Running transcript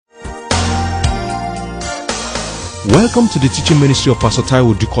Welcome to the teaching ministry of Pastor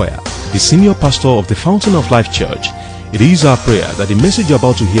Taiwo Dukoya, the senior pastor of the Fountain of Life Church. It is our prayer that the message you're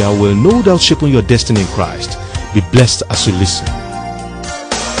about to hear will no doubt shape your destiny in Christ. Be blessed as you listen.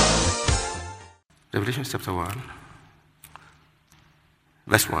 Revelation chapter 1,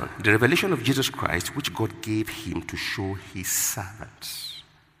 verse 1. The revelation of Jesus Christ, which God gave him to show his servants.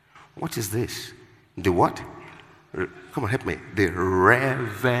 What is this? The what? Come on, help me. The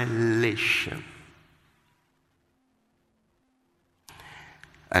revelation.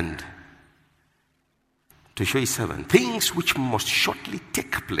 And to show his servant things which must shortly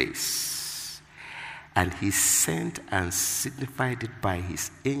take place. And he sent and signified it by his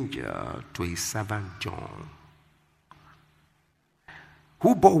angel to his servant John,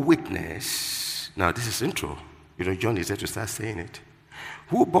 who bore witness. Now this is intro. John is there to start saying it.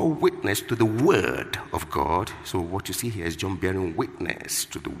 Who bore witness to the word of God. So what you see here is John bearing witness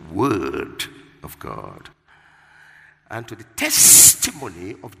to the word of God. And to the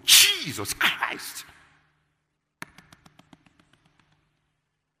testimony of Jesus Christ.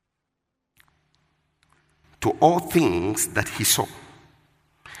 To all things that he saw.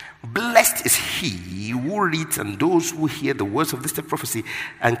 Blessed is he who reads and those who hear the words of this prophecy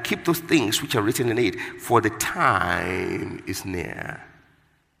and keep those things which are written in it, for the time is near.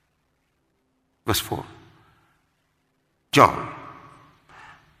 Verse 4. John,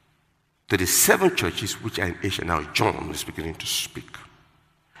 to the 7 churches which are in Asia. Now John is beginning to speak.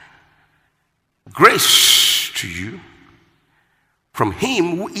 Grace to you from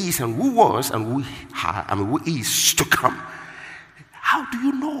him who is and who was and who is to come. How do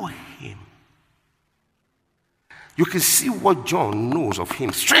you know him? You can see what John knows of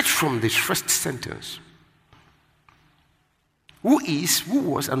him straight from this first sentence. Who is, who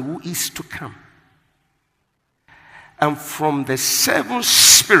was, and who is to come. And from the 7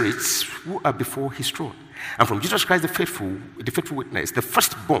 spirits who are before his throne. And from Jesus Christ, the faithful witness, the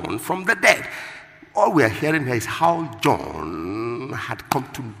firstborn from the dead. All we are hearing here is how John had come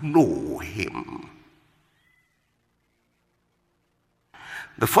to know him.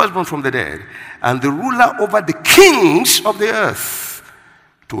 The firstborn from the dead, and the ruler over the kings of the earth,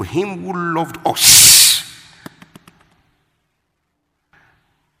 to him who loved us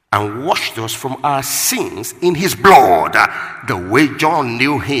and washed us from our sins in his blood. The way John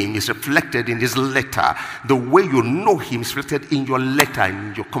knew him is reflected in his letter. The way you know him is reflected in your letter,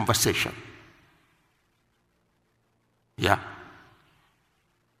 in your conversation. Yeah.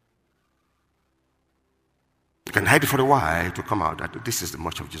 You can hide it for a while to come out that this is the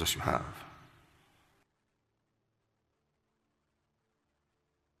much of Jesus you have.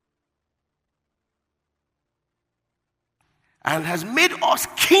 And has made us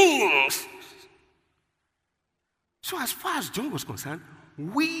kings. So as far as John was concerned,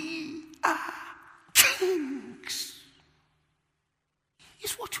 we are kings.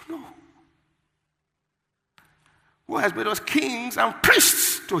 It's what you know. Who has made us kings and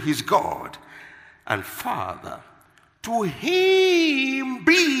priests to his God and Father. To him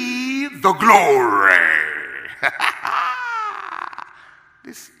be the glory.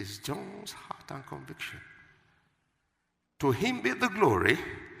 This is John's heart and conviction. To him be the glory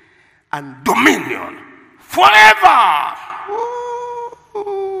and dominion forever.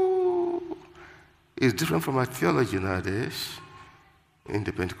 Ooh. It's different from our theology nowadays in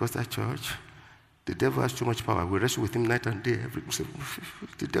the Pentecostal church. The devil has too much power. We wrestle with him night and day.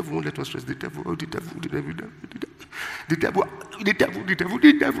 The devil won't let us rest. The devil.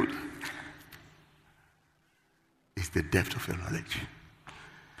 It's the depth of your knowledge.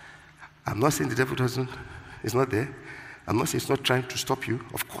 I'm not saying the devil is not there. I'm not saying he's not trying to stop you.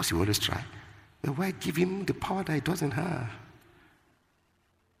 Of course he will always try. But why give him the power that he doesn't have?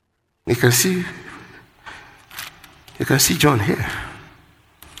 You can see John here.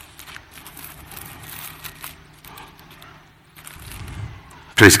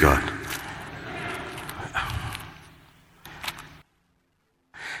 Praise God.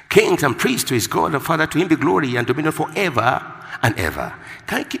 Kings and priests to his God and Father, to him be glory and dominion forever and ever.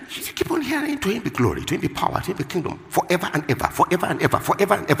 Can you keep on hearing? To him be glory, to him be power, to him be kingdom, forever and ever, forever and ever,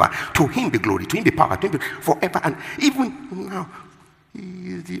 forever and ever. To him be glory, to him be power, to him be forever and even now.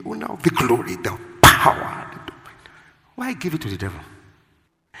 He is the owner of the glory, the power, the dominion. Why give it to the devil?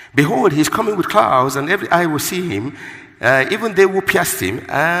 Behold, he is coming with clouds, and every eye will see him, even they will pierce him,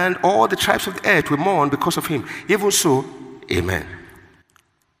 and all the tribes of the earth will mourn because of him. Even so, amen.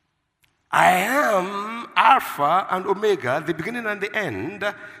 I am Alpha and Omega, the beginning and the end,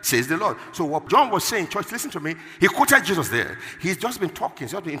 says the Lord. So what John was saying, church, listen to me. He quoted Jesus there. He's just been talking.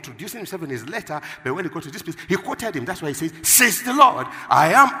 He's just been introducing himself in his letter. But when he got to this place, he quoted him. That's why he says, says the Lord.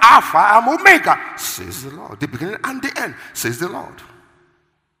 I am Alpha, I am Omega, says the Lord. The beginning and the end, says the Lord.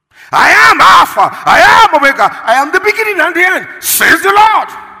 I am Alpha, I am Omega, I am the beginning and the end, says the Lord.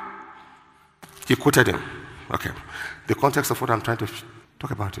 He quoted him. Okay. The context of what I'm trying to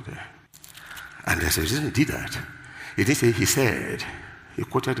talk about today. And there's a reason he did that. He didn't say he said. He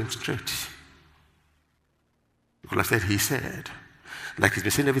quoted him straight. He could have said he said. Like he's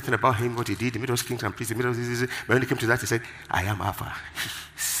been saying everything about him, what he did, the middle of kings and priests, the middle of this. But when he came to that, he said, I am Alpha,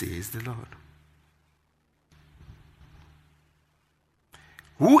 says the Lord.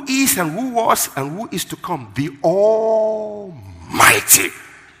 Who is and who was and who is to come, the Almighty,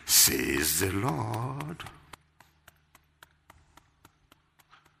 says the Lord.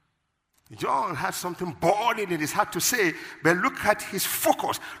 John had something burning in his heart to say, but look at his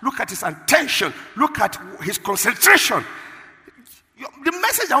focus, look at his attention, look at his concentration. The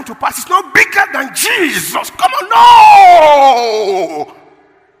message I want to pass is not bigger than Jesus. Come on, no!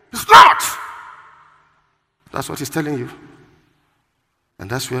 It's not. That's what he's telling you. And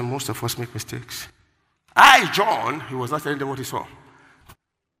that's where most of us make mistakes. John, he was not telling them what he saw.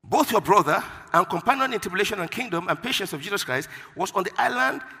 Both your brother and companion in tribulation and kingdom and patience of Jesus Christ was on the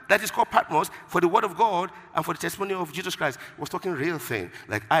island that is called Patmos for the word of God and for the testimony of Jesus Christ. He was talking real thing.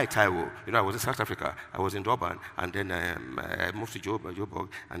 Like Taiwo, I was in South Africa. I was in Durban, and then I moved to Joburg,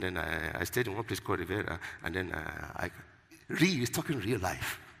 and then I stayed in one place called Rivera, and then he's talking real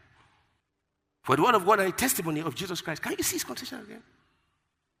life. For the word of God and the testimony of Jesus Christ. Can you see his conversation again?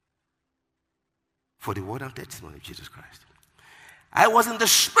 For the word and testimony of Jesus Christ. I was in the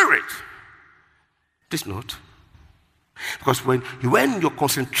spirit. Please note. Because when your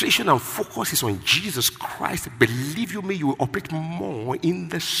concentration and focus is on Jesus Christ, believe you me, you will operate more in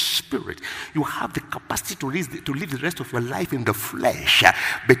the spirit. You have the capacity to live the rest of your life in the flesh.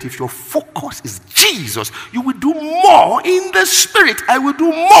 But if your focus is Jesus, you will do more in the spirit. I will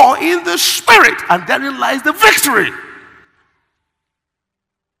do more in the spirit. And therein lies the victory.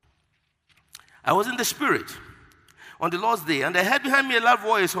 I was in the spirit on the Lord's day, and I heard behind me a loud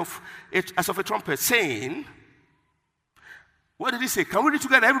voice as of a trumpet saying, what did he say? Can we read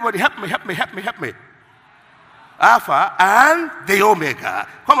together? Everybody, help me, help me, help me, help me. Alpha and the Omega.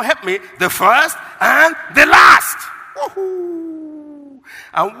 Come on, help me. The first and the last. Woohoo!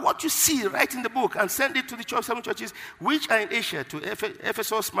 And what you see, write in the book and send it to the 7 churches which are in Asia, to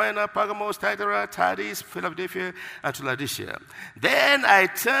Ephesus, Smyrna, Pergamos, Thyatira, Sardis, Philadelphia, and to Laodicea. Then I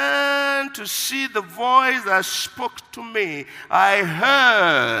turned to see the voice that spoke to me. I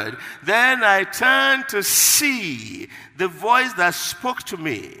heard. Then I turned to see the voice that spoke to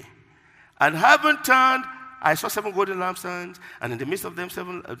me. And having turned, I saw 7 golden lampstands, and in the midst of them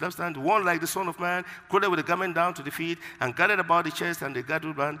 7 lampstands, one like the Son of Man, clothed with a garment down to the feet, and gathered about the chest and the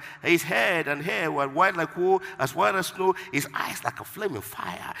girdle band. His head and hair were white like wool, as white as snow. His eyes like a flaming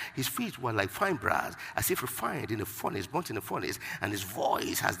fire. His feet were like fine brass, as if refined in a furnace, burnt in a furnace. And his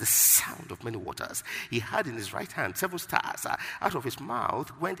voice has the sound of many waters. He had in his right hand 7 stars. Out of his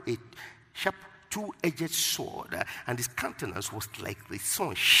mouth went a sharp 2-edged sword, and his countenance was like the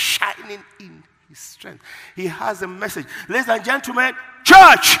sun shining in his strength. He has a message. Ladies and gentlemen,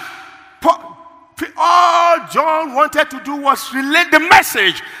 church, all John wanted to do was relate the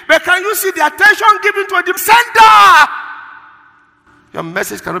message. But can you see the attention given to the sender? Your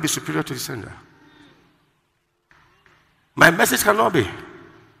message cannot be superior to the sender. My message cannot be.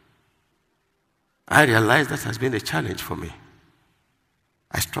 I realize that has been a challenge for me.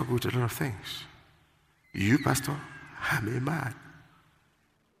 I struggle with a lot of things. You, Pastor, I'm a man.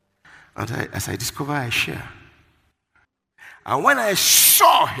 And as I discover, I share. And when I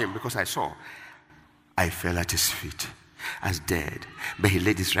saw him, because I saw, I fell at his feet as dead. But he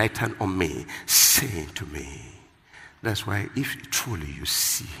laid his right hand on me, saying to me, that's why if truly you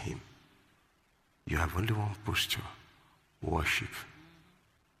see him, you have only one posture, worship.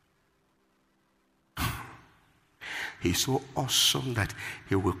 He's so awesome that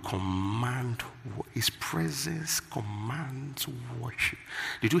he will command, his presence commands worship.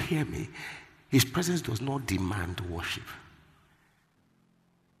 Did you hear me? His presence does not demand worship.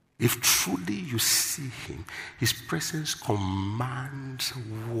 If truly you see him, his presence commands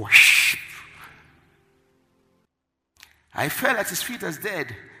worship. I fell at his feet as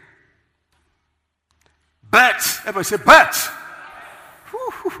dead. But, everybody say, but.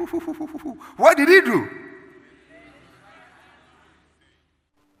 What did he do?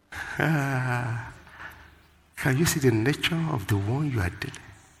 Can you see the nature of the one you are dealing?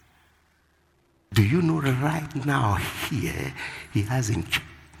 Do you know right now here, he hasn't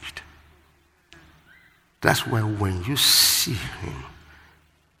changed? That's why when you see him,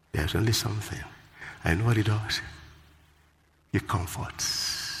 there's only something. I know what he does. He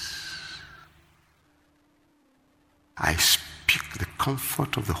comforts. I speak the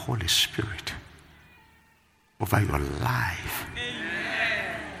comfort of the Holy Spirit over your life.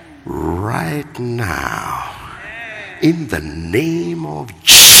 Right now, in the name of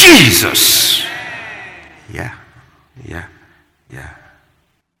Jesus. Yeah.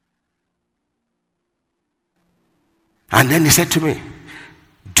 And then he said to me,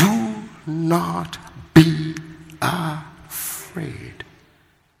 do not be afraid.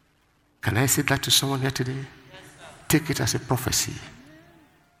 Can I say that to someone here today? Yes, take it as a prophecy.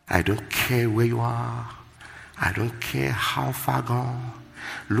 I don't care where you are. I don't care how far gone.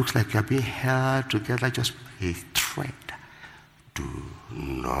 Looks like you're being held together just a thread. Do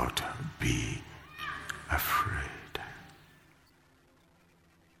not be afraid.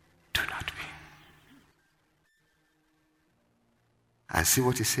 Do not be. And see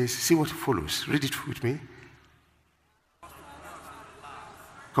what he says. See what follows. Read it with me.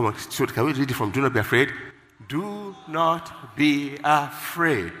 Come on. So can we read it from do not be afraid? Do not be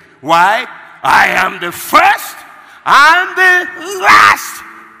afraid. Why? I am the first and the last.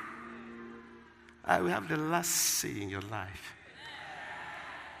 I will have the last say in your life.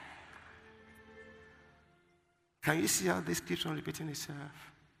 Can you see how this keeps on repeating itself?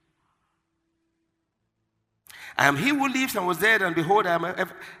 I am he who lives and was dead, and behold, I'm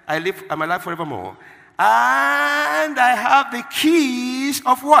alive forevermore. And I have the keys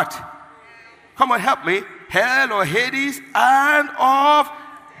of what? Come on, help me. Hell or Hades and of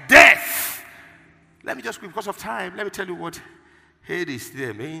death. Let me just, because of time, let me tell you what Hades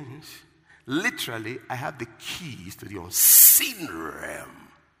there means. Literally, I have the keys to the unseen realm.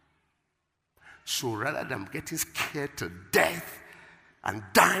 So rather than getting scared to death and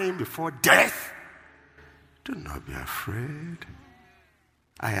dying before death, do not be afraid.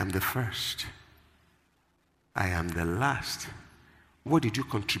 I am the first. I am the last. What did you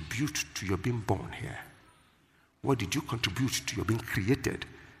contribute to your being born here? What did you contribute to your being created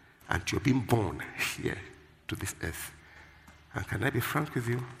and to your being born here to this earth? And can I be frank with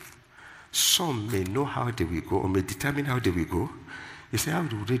you? Some may know how they will go or may determine how they will go. You say, how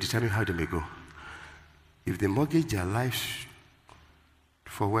do they determine how they may go? If they mortgage their lives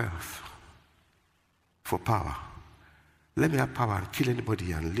for wealth, for power, let me have power and kill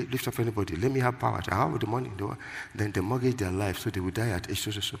anybody and lift up anybody. Let me have power. How with the money? Then they mortgage their life so they will die at age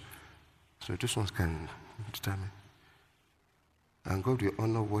so. So those ones can determine. And God will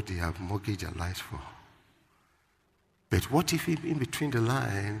honor what they have mortgaged their lives for. But what if in between the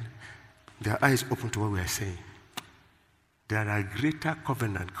line, their eyes open to what we are saying? There are greater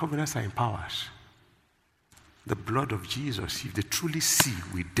covenants. Covenants are in powers. The blood of Jesus, if they truly see,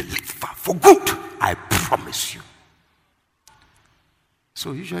 will deliver for good. I promise you.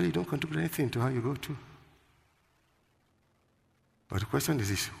 So usually you don't contribute anything to how you go to. But the question is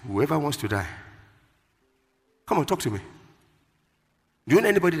this: whoever wants to die, come on, talk to me. Do you know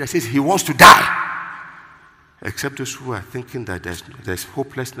anybody that says he wants to die? Except those who are thinking that there's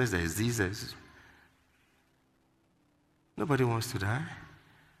hopelessness, there's this. Nobody wants to die,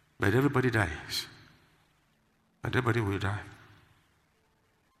 but everybody dies. And everybody will die.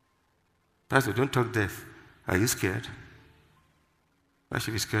 Pastor, don't talk death. Are you scared? Why should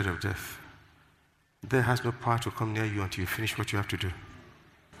you be scared of death? Death has no power to come near you until you finish what you have to do.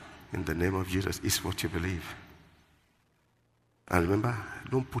 In the name of Jesus, it's what you believe. And remember,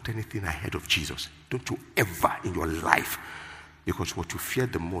 don't put anything ahead of Jesus. Don't you ever in your life, because what you fear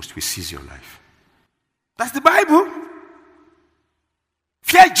the most will seize your life. That's the Bible.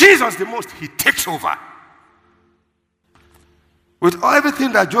 Fear Jesus the most, he takes over. With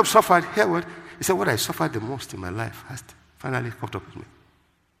everything that Job suffered, hear he said, what I suffered the most in my life has finally caught up with me.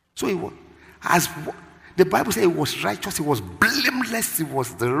 So he was, as the Bible says, he was righteous, he was blameless, he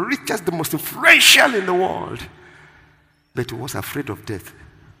was the richest, the most influential in the world. But he was afraid of death.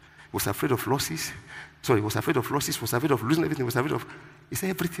 He was afraid of losses. He was afraid of losses, he was afraid of losing everything, he was afraid of, he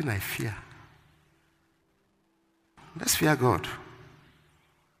said, everything I fear. Let's fear God.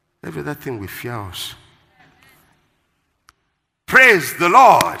 Every other thing we fear us. Praise the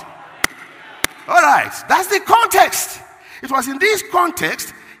Lord. All right, that's the context. It was in this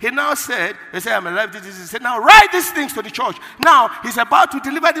context, he now said, I'm alive. He said, now write these things to the church. Now, he's about to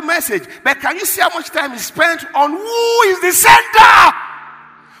deliver the message. But can you see how much time he spent on who is the sender?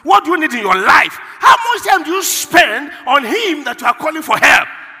 What do you need in your life? How much time do you spend on him that you are calling for help?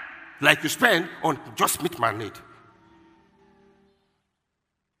 Like you spend on just meet my need.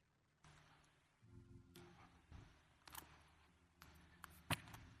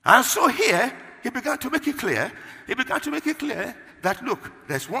 And so here, he began to make it clear. He began to make it clear that, look,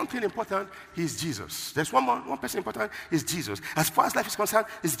 there's one thing important, he's Jesus. There's one person important, is Jesus. As far as life is concerned,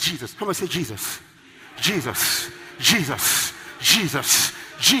 it's Jesus. Come on, say Jesus. Jesus. Jesus. Jesus.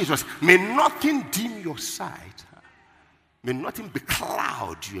 Jesus. May nothing dim your sight. May nothing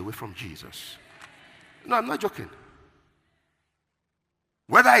becloud you away from Jesus. No, I'm not joking.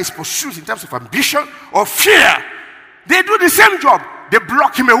 Whether it's pursuit in terms of ambition or fear, they do the same job. They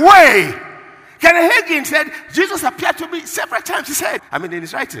block him away. Kenneth Hagin said, Jesus appeared to me several times. He said, in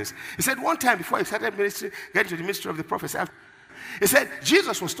his writings, he said one time before he started ministry, getting to the ministry of the prophets, he said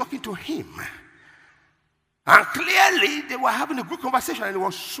Jesus was talking to him. And clearly they were having a good conversation, and it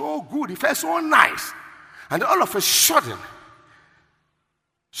was so good. He felt so nice. And all of a sudden,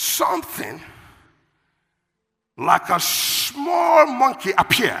 something like a small monkey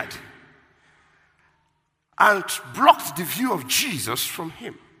appeared and blocked the view of Jesus from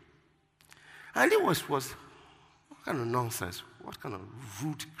him. And it was what kind of nonsense? What kind of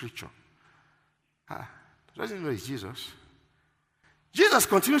rude creature? Doesn't know it's Jesus. Jesus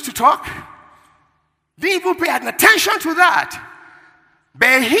continues to talk. Didn't even pay attention to that.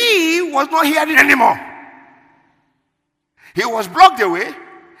 But he was not hearing anymore. He was blocked away,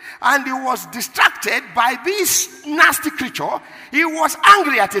 and he was distracted by this nasty creature. He was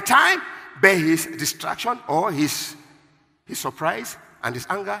angry at the time, but his distraction or his surprise and his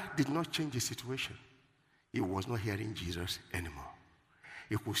anger did not change the situation. He was not hearing Jesus anymore.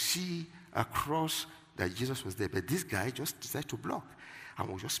 He could see across that Jesus was there, but this guy just decided to block and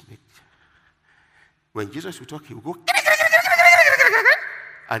will just make. When Jesus would talk, he would go,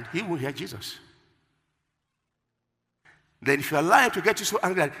 and he won't hear Jesus. Then if you allow him to get you so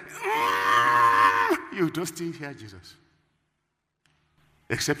angry that you don't still hear Jesus.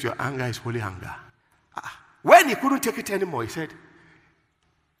 Except your anger is holy anger. When he couldn't take it anymore, he said,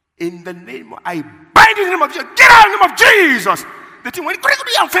 in the name of, I bind in the name of Jesus, get out in the name of Jesus. The thing went,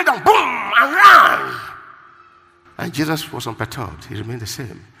 and fell down, boom, and ran. And Jesus was unperturbed. He remained the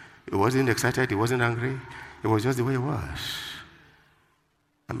same. He wasn't excited, he wasn't angry. It was just the way he was.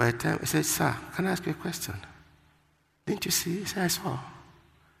 And by the time, I said, sir, can I ask you a question? Didn't you see? He said, I saw.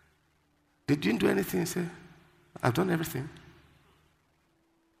 You didn't do anything? He said, I've done everything.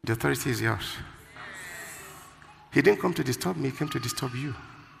 The authority is yours. He didn't come to disturb me, he came to disturb you.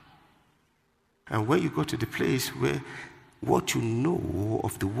 And when you go to the place where what you know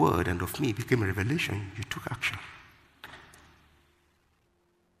of the word and of me became a revelation, you took action.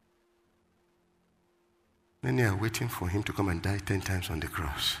 Then they are waiting for him to come and die 10 times on the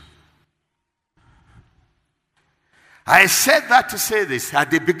cross. I said that to say this.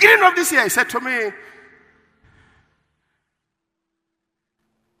 At the beginning of this year, he said to me,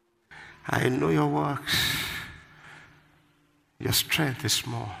 I know your works. Your strength is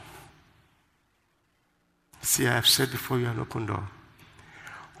small. See, I have set before you an open door.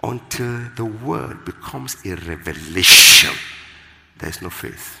 Until the word becomes a revelation, there is no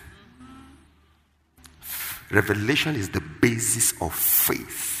faith. Revelation is the basis of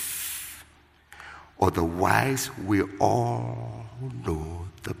faith. Otherwise, we all know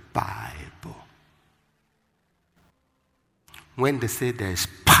the Bible. When they say there is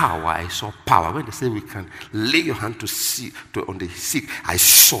power, I saw power. When they say we can lay your hand on the sick, I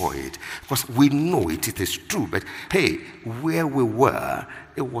saw it. Because we know it is true. But hey, where we were,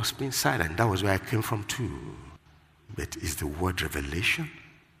 it was being silent. That was where I came from too. But is the word revelation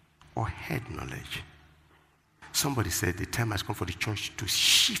or head knowledge? Somebody said the time has come for the church to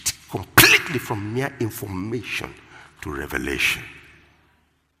shift completely from mere information to revelation.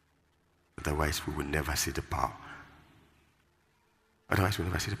 Otherwise, we will never see the power. Otherwise, we'll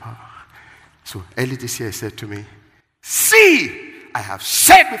never see the power. So early this year, he said to me, see, I have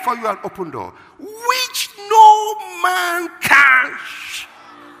set before you an open door, which no man can shut.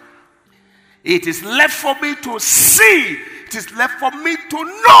 It is left for me to see. It is left for me to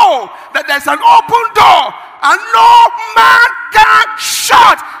know that there's an open door and no man can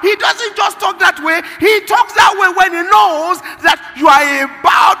shut. He doesn't just talk that way. He talks that way when he knows that you are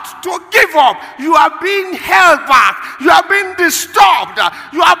about to give up. You are being held back. You are being disturbed.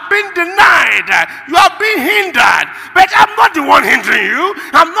 You are being denied. You are being hindered. But I'm not the one hindering you.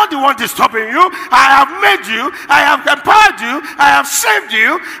 I'm not the one disturbing you. I have made you. I have empowered you. I have saved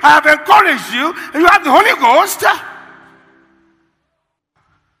you. I have encouraged you. You have the Holy Ghost.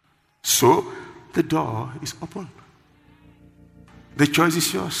 So, the door is open. The choice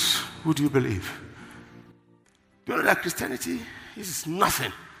is yours. Who do you believe? Do you know that Christianity is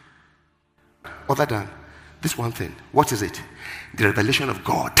nothing other than this one thing? What is it? The revelation of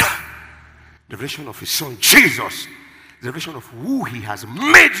God. The revelation of His Son, Jesus. the revelation of who he has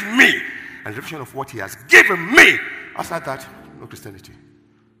made me, and the revelation of what he has given me. Outside that, no Christianity.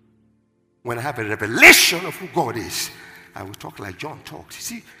 When I have a revelation of who God is, I will talk like John talked.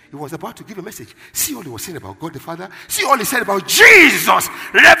 See, he was about to give a message. See all he was saying about God the Father. See all he said about Jesus.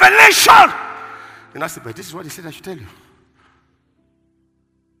 Revelation. And I said, but this is what he said I should tell you.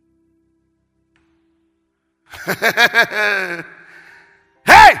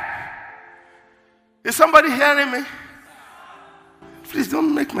 Hey! Is somebody hearing me? Please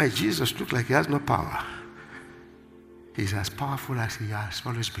don't make my Jesus look like he has no power. He's as powerful as he has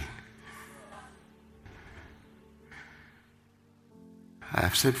always been. I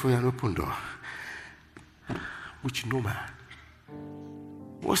have said for you an open door, which no man.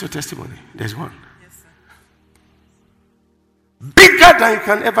 What's your testimony? There's one. Yes, sir. Bigger than you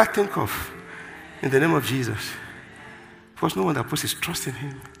can ever think of. In the name of Jesus. Because no one that puts his trust in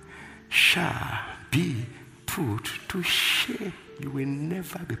him shall be put to shame. You will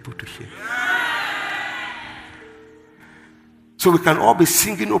never be put to shame. So we can all be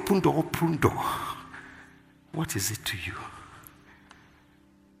singing open door, open door. What is it to you?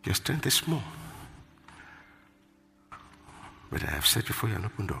 Your strength is small. But I have said before you an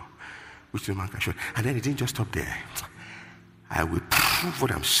open door, which no man can shut. And then it didn't just stop there. I will prove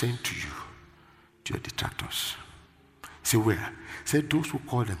what I'm saying to you, to your detractors. Say where? Say those who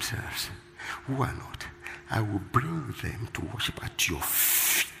call themselves, who are not. I will bring them to worship at your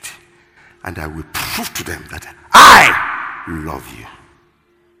feet. And I will prove to them that I love you.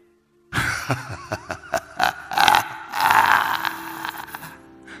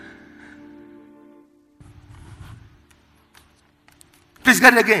 Please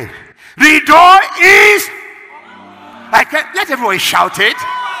get it again. The door is. I can't let everyone shout it.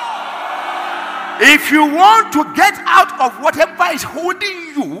 If you want to get out of whatever is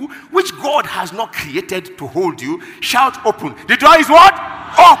holding you, which God has not created to hold you, shout open. The door is what?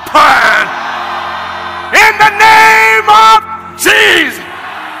 Open. In the name of Jesus.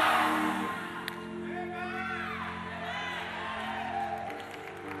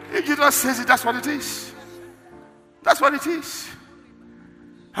 If Jesus says it, that's what it is. That's what it is.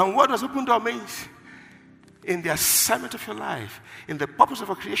 And what does open door means? In the assignment of your life, in the purpose of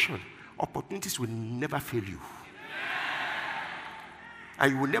your creation, opportunities will never fail you.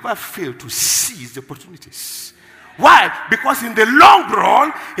 And you will never fail to seize the opportunities. Why? Because in the long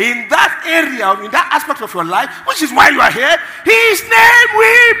run, in that area, in that aspect of your life, which is why you are here, his name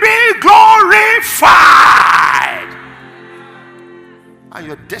will be glorified. And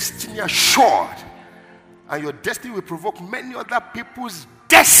your destiny assured. And your destiny will provoke many other people's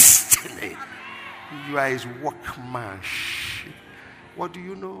destiny. You are his workmanship. What do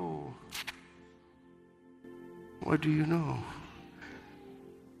you know? What do you know?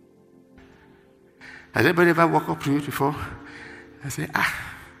 Has anybody ever walked up to you before and say,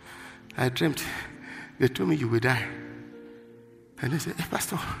 I dreamt. They told me you will die. And they say, hey,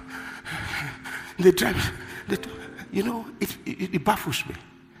 Pastor, they dreamt. You know, it baffles me.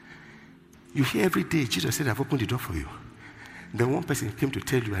 You hear every day, Jesus said, I've opened the door for you. Then one person came to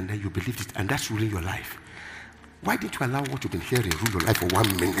tell you and then you believed it, and that's ruling your life. Why didn't you allow what you've been hearing rule your life for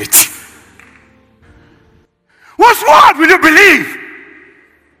 1 minute? Whose word will you believe?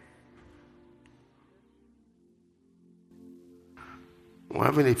 We're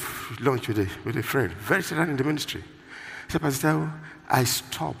having a lunch with a friend, very senior in the ministry. He said, Pastor, I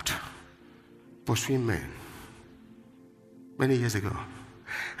stopped pursuing men many years ago.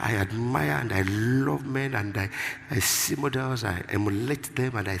 I admire and I love men and I see models, I emulate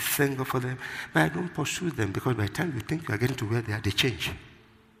them and I thank God for them. But I don't pursue them because by the time you think you are getting to where they are, they change.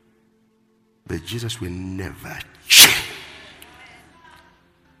 But Jesus will never change.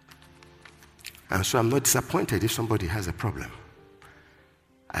 And so I'm not disappointed if somebody has a problem.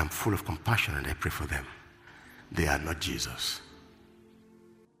 I am full of compassion and I pray for them. They are not Jesus.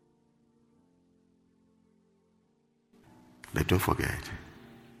 But don't forget,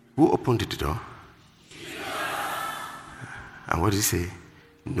 who opened the door? Jesus. And what did he say?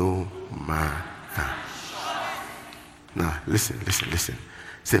 No man can. Now, listen.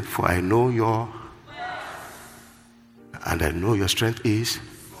 Say, for I know your, and I know your strength is.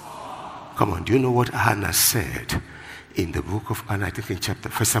 Come on, do you know what Hannah said in the book of Hannah? I think in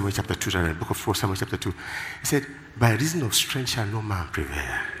 1 Samuel chapter 2, and the book of 1 Samuel chapter 2. He said, by reason of strength shall no man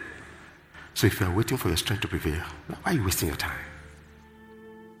prevail. So if you are waiting for your strength to prevail, why are you wasting your time?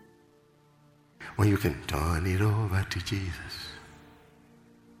 When you can turn it over to Jesus.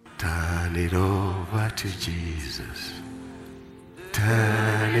 Turn it over to Jesus.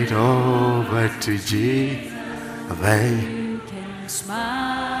 Turn it over to Jesus. Then you can smile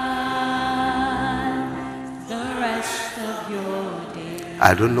the rest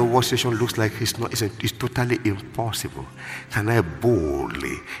I don't know what situation looks like. It's totally impossible. Can I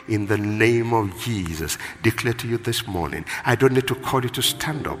boldly, in the name of Jesus, declare to you this morning, I don't need to call you to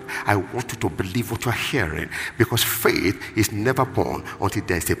stand up. I want you to believe what you're hearing, because faith is never born until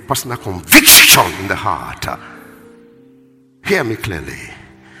there is a personal conviction in the heart. Hear me clearly.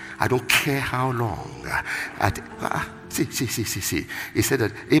 I don't care how long. See. He said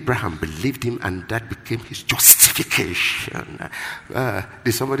that Abraham believed him and that became his justification.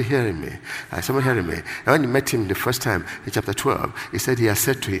 Did somebody hearing me? Somebody hearing me? And when he met him the first time in chapter 12, he said he had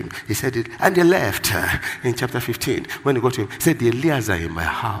said to him, he said it, and they left. In chapter 15, when he got to him, he said, the Eliezer in my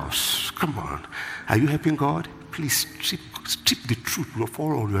house. Come on. Are you helping God? Please strip the truth of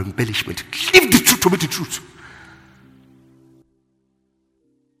all your embellishment. Leave the truth to be the truth.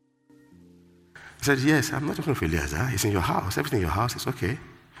 He said, yes, I'm not talking of Eliezer. He's in your house. Everything in your house is okay.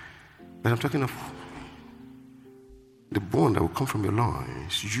 But I'm talking of the bond that will come from your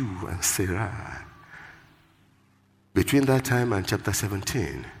loins, you and Sarah. Between that time and chapter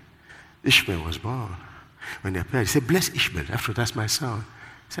 17, Ishmael was born. When they appeared, he said, bless Ishmael. After that's my son.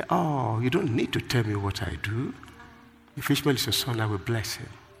 He said, oh, you don't need to tell me what I do. If Ishmael is your son, I will bless him.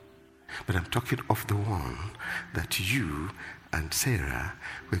 But I'm talking of the one that you and Sarah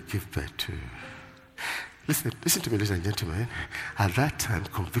will give birth to. Listen to me, ladies and gentlemen. At that time,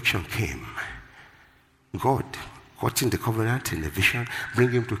 conviction came. God got in the covenant in a vision, bring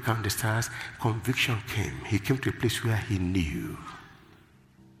him to count the stars. Conviction came. He came to a place where he knew.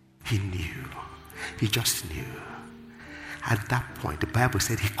 He knew. He just knew. At that point, the Bible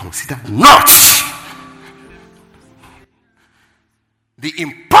said he considered not the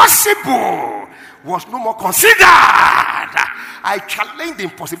impossible was no more considered. I challenge the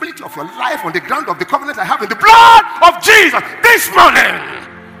impossibility of your life on the ground of the covenant I have in the blood of Jesus this morning.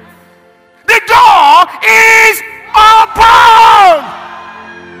 The door is open.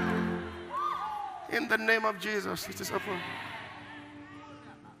 In the name of Jesus, it is open.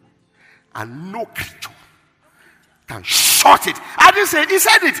 And no creature can shut it. I didn't say it, he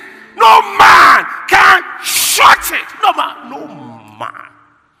said it. No man can shut it. No man.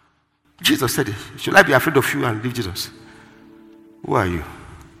 Jesus said it. Should I be afraid of you and leave Jesus? Who are you?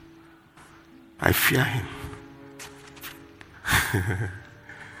 I fear him.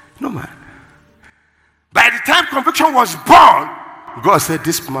 No man. By the time conviction was born, God said,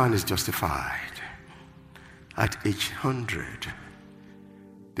 this man is justified. At age 100,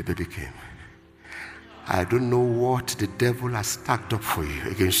 the baby came. I don't know what the devil has stacked up for you,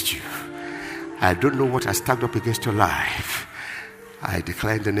 against you. I don't know what has stacked up against your life. I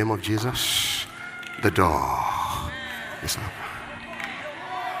declare in the name of Jesus, the door is open.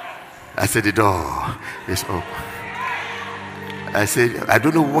 I said the door is open. I said, I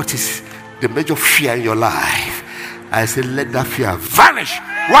don't know what is the major fear in your life. I said, let that fear vanish.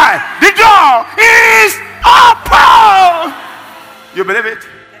 Why? The door is open. You believe it?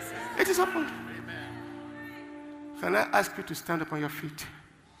 It is open. Can I ask you to stand up on your feet?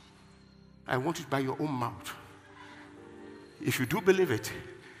 I want it by your own mouth. If you do believe it,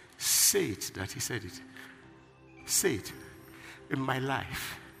 say it that he said it. Say it. In my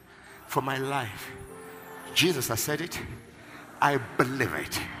life, for my life, Jesus has said it. I believe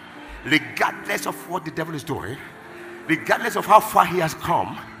it. Regardless of what the devil is doing, regardless of how far he has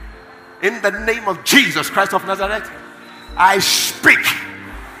come, in the name of Jesus Christ of Nazareth, I speak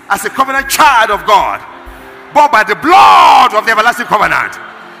as a covenant child of God, bought by the blood of the everlasting covenant.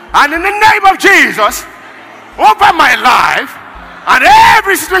 And in the name of Jesus, over my life and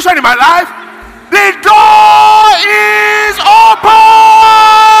every situation in my life, the door is open.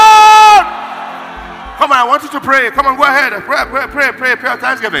 Come on, I want you to pray. Come on, go ahead. Pray your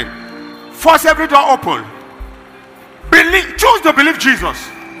thanksgiving. Force every door open. Choose to believe Jesus.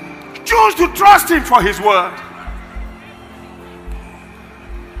 Choose to trust him for his word.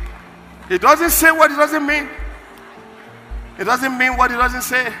 It doesn't say what it doesn't mean. It doesn't mean what it doesn't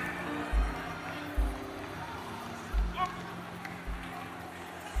say.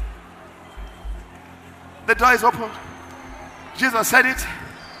 The door is open. Jesus said it.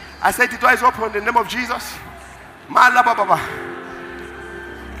 I said the door is open in the name of Jesus. In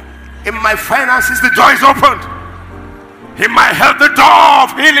my finances, the door is opened. In my health, the door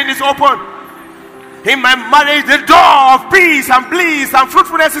of healing is open. In my marriage, the door of peace and bliss and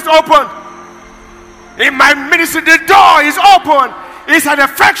fruitfulness is open. In my ministry, the door is open. It's an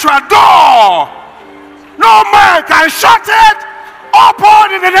effectual door. No man can shut it.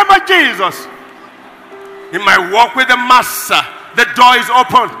 Open in the name of Jesus. In my walk with the Master, the door is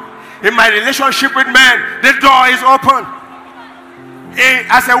open. In my relationship with men, the door is open.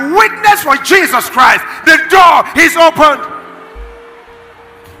 As a witness for Jesus Christ, the door is open.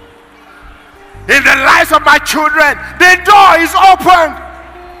 In the lives of my children, the door is open.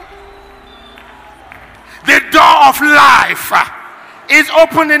 The door of life is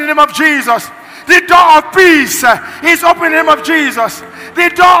open in the name of Jesus. The door of peace is open in the name of Jesus. The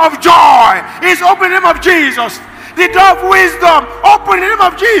door of joy is open in the name of Jesus. The door of wisdom open in the name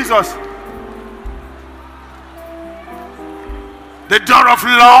of Jesus. The door of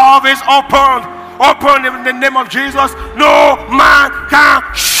love is open. Open in the name of Jesus. No man can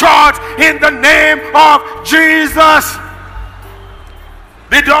shut in the name of Jesus.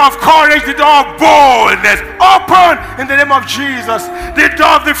 The door of courage, the door of boldness, open in the name of Jesus. The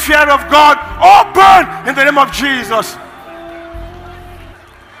door of the fear of God, open in the name of Jesus.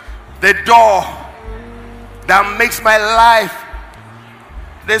 The door that makes my life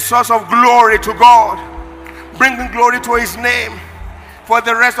the source of glory to God, bringing glory to His name for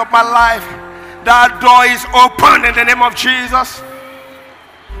the rest of my life. That door is open in the name of Jesus.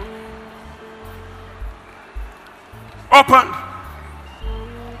 Opened.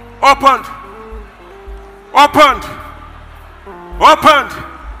 Opened. Opened. Opened.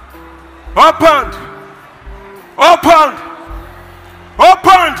 Opened. Opened.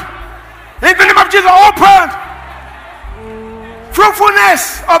 Opened. In the name of Jesus, opened.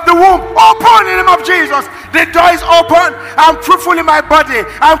 Fruitfulness of the womb, open in the name of Jesus. The door is open. I'm fruitful in my body.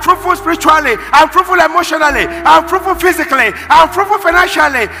 I'm fruitful spiritually. I'm fruitful emotionally. I'm fruitful physically. I'm fruitful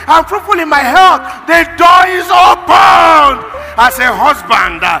financially. I'm fruitful in my health. The door is open. As a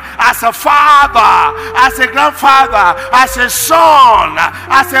husband, as a father, as a grandfather, as a son,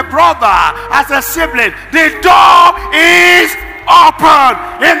 as a brother, as a sibling, the door is open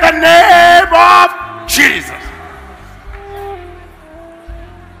in the name of Jesus.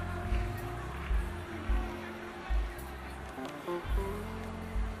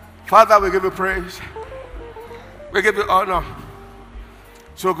 Father, we give you praise. We give you honor.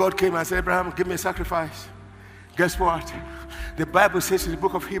 So God came and said, Abraham, give me a sacrifice. Guess what? The Bible says in the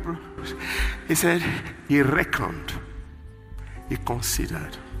book of Hebrews, he said, he reckoned, he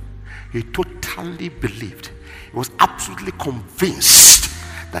considered, he totally believed. He was absolutely convinced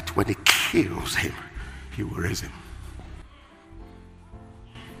that when he kills him, he will raise him.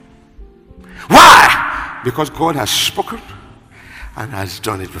 Why? Because God has spoken and has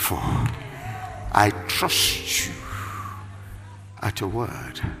done it before. I trust you at your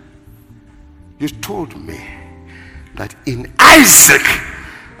word. You told me that in Isaac,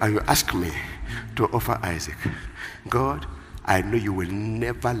 and you ask me to offer Isaac. God, I know you will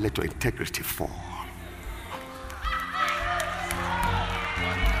never let your integrity fall.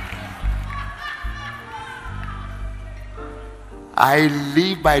 I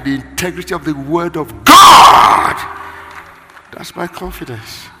live by the integrity of the word of God. That's my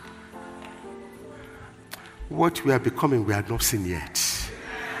confidence. What we are becoming, we have not seen yet.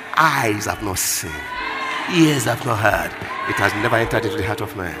 Eyes have not seen. Ears have not heard. It has never entered into the heart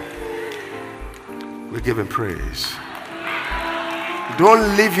of man. We give him praise.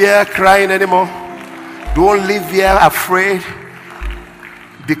 Don't live here crying anymore. Don't live here afraid.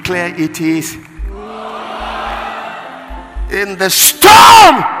 Declare it is. In the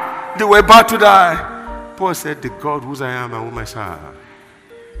storm, they were about to die. Paul said, the God whose I am and whom I serve,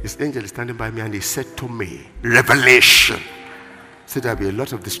 his angel is standing by me, and he said to me, revelation. He said there'll be a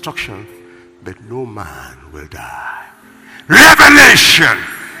lot of destruction, but no man will die. Revelation.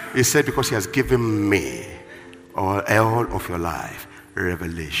 He said, because he has given me all of your life.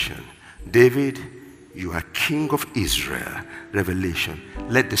 Revelation. David, you are king of Israel. Revelation.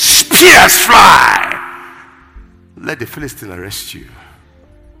 Let the spears fly. Let the Philistine arrest you.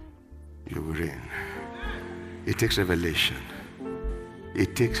 You will reign. It takes revelation.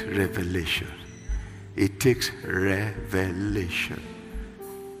 It takes revelation. It takes revelation.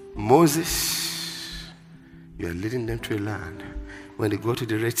 Moses, you are leading them to a land. When they go to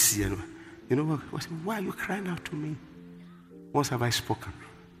the Red Sea, and you know what? Why are you crying out to me? Once have I spoken?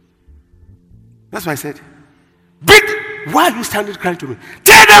 That's why I said, why are you standing crying to me?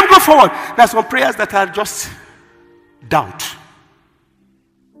 Tell them go forward. There are some prayers that are just doubt.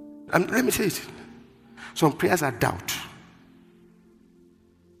 Let me say it. Some prayers are doubt.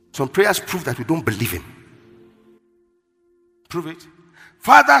 Some prayers prove that we don't believe him. Prove it.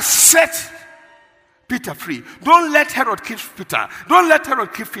 Father, set Peter free. Don't let Herod kill Peter. Don't let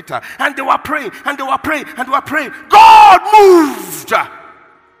Herod kill Peter. And they were praying, and they were praying, and they were praying. God moved.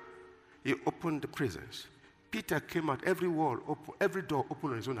 He opened the prisons. Peter came out. Every wall open, every door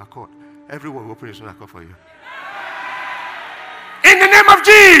opened on his own accord. Every wall opened on his own accord for you. In the name of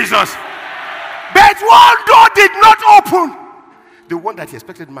Jesus. But one door did not open. The one that he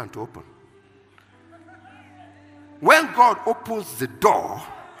expected man to open. When God opens the door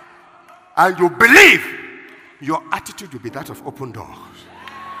and you believe, your attitude will be that of open doors.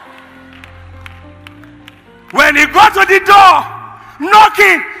 When he got to the door,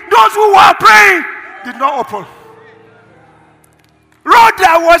 knocking, those who were praying did not open.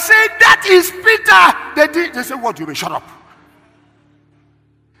 Rhoda was saying, that is Peter. They said, what do you mean? Shut up.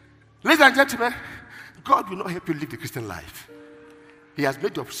 Ladies and gentlemen, God will not help you live the Christian life. He has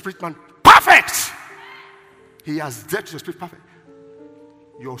made your spirit man perfect. He has dealt your spirit perfect.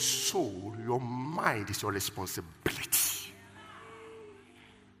 Your soul, your mind is your responsibility.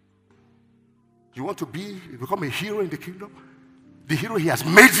 You want to become a hero in the kingdom? The hero he has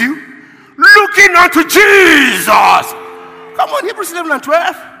made you? Looking unto Jesus. Come on, Hebrews 11 and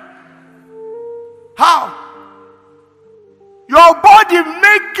 12. How? Your body,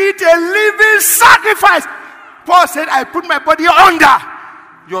 make it a living sacrifice. Paul said, I put my body under.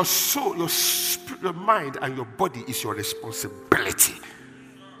 Your soul, your spirit, your mind, and your body is your responsibility.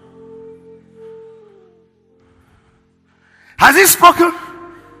 Has he spoken?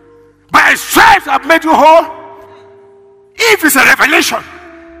 By his stripes I've made you whole. If it's a revelation,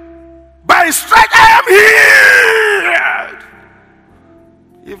 by his stripes I am healed.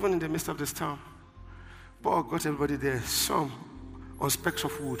 Even in the midst of this town, Paul got everybody there. Some on specks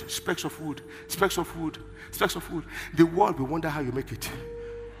of wood, specks of wood, specks of wood, specks of wood. The world will wonder how you make it.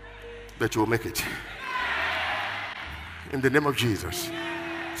 But you will make it. In the name of Jesus.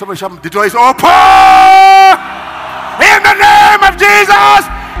 Somebody shout, the door is open! In the name of Jesus,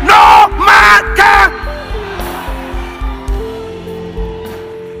 no man can.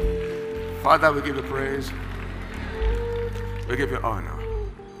 Father, we give you praise. We give you honor.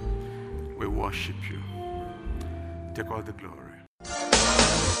 We worship you. Take all the glory.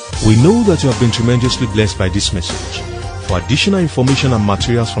 We know that you have been tremendously blessed by this message. For additional information and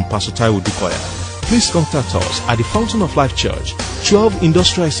materials from Pastor Taiwo Odukoya, please contact us at the Fountain of Life Church, 12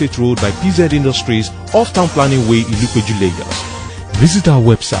 Industrial Estate Road by PZ Industries, off Town Planning Way, Ilupeju, Lagos. Visit our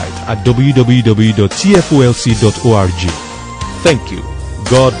website at www.tfolc.org. Thank you.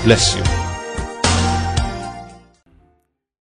 God bless you.